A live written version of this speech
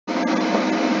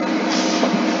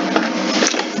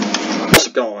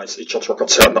up guys, it's John's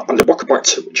Records here, and welcome back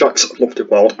to Jack's Lovely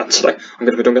World, and today I'm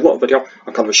going to be doing a little video.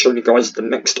 I'm kind of showing you guys the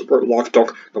next real life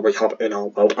dog that we have in our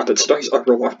world, and today's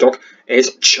real life dog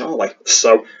is Charlie.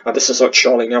 So this is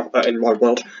Charlie now in my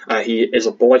world. He is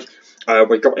a boy.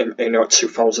 We got him in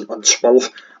 2012,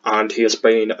 and he has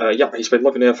been he's been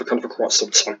living here for kind of quite some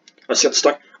time. So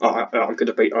today I'm going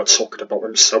to be talking about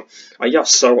him. So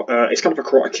it's kind of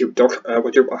quite a cute dog.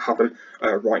 We do have him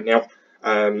right now.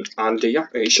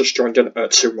 He's just joined in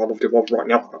to my lovely world right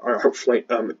now. Hopefully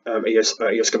he is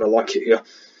going to like it here.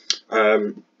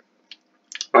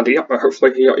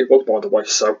 Hopefully he will, by the way.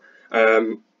 So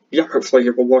hopefully he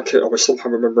will like it. We still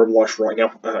have him in real life right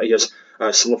now. He is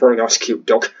still a very nice, cute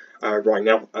dog right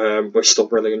now. We still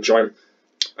really enjoy him.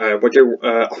 I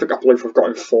believe we've got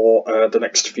him for the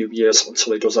next few years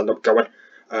until he does end up going.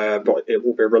 But it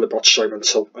will be a really bad shame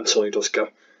until he does go.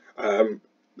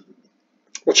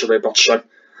 Which is a very bad shame.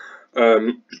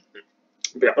 As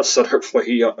I said, hopefully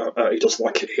he does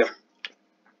like it here,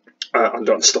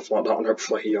 and stuff like that, and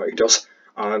hopefully he does,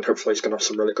 and hopefully he's going to have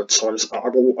some really good times. I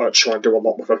will try and do a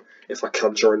lot with him if I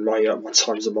can during my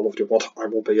times in my lovely world. I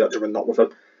will be doing that with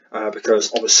him,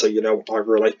 because obviously, you know, I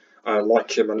really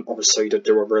like him, and obviously he did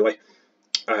do a really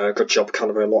good job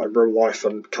kind of a lot in real life,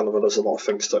 and kind of there's a lot of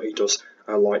things that he does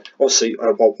like. Obviously,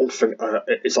 one thing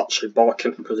is actually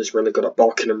barking, because he's really good at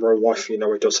barking in real life. You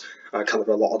know, he does kind of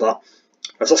a lot of that.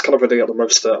 As that's kind of really at the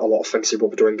most a lot of things he will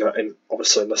be doing in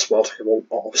obviously in this world. He will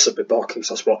obviously be barking,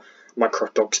 so that's what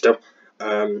Minecraft dogs do.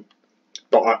 But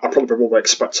I probably will be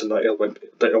expecting that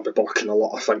he'll be barking a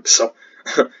lot, I think. So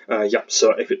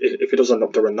so if he does end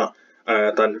up doing that,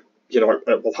 then you know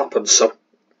it will happen. So.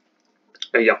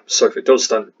 So if it does,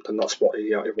 then that's what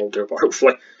he will do. But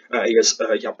hopefully he is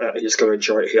going to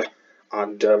enjoy it here,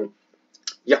 and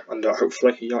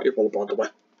hopefully he will, by the way.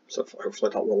 So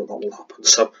hopefully that will happen.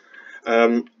 So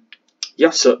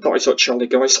so that is Charlie,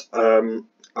 guys,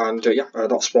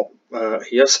 that's what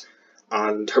he is,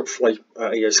 and hopefully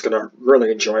he is going to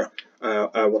really enjoy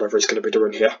whatever he's going to be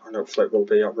doing here, and hopefully it will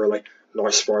be really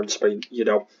nice for him to be, you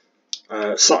know,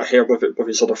 sat here with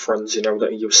his other friends, you know,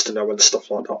 that he used to know and stuff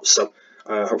like that. So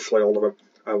hopefully all of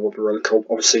them will be really cool.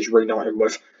 Obviously he's reuniting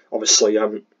with obviously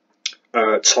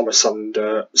Thomas and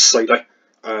Sadie.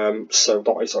 So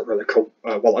that is really cool.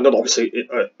 Well, I know that obviously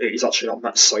he's actually not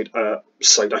met Sadie,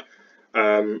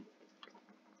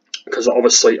 because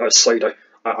obviously Sadie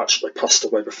actually passed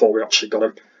away before we actually got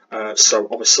him. So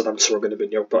obviously them two are going to be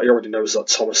new, but he already knows that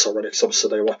Thomas already, because obviously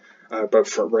they were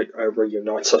both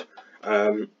reunited.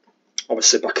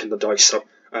 Obviously back in the day, so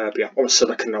obviously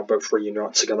they can now both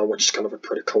reunite together, which is kind of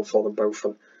pretty cool for them both,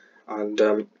 and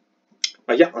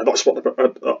that's what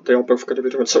they are both going to be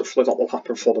doing. So hopefully that will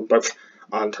happen for them both,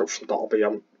 and hopefully that'll be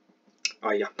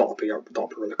that'll be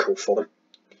really cool for them,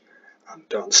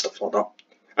 and stuff like that.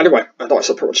 Anyway, that is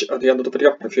pretty much at the end of the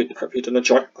video. If you did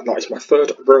enjoy, and that is my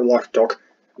third real life dog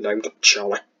named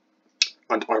Charlie,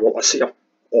 and I will see you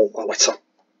all later.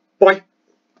 Bye.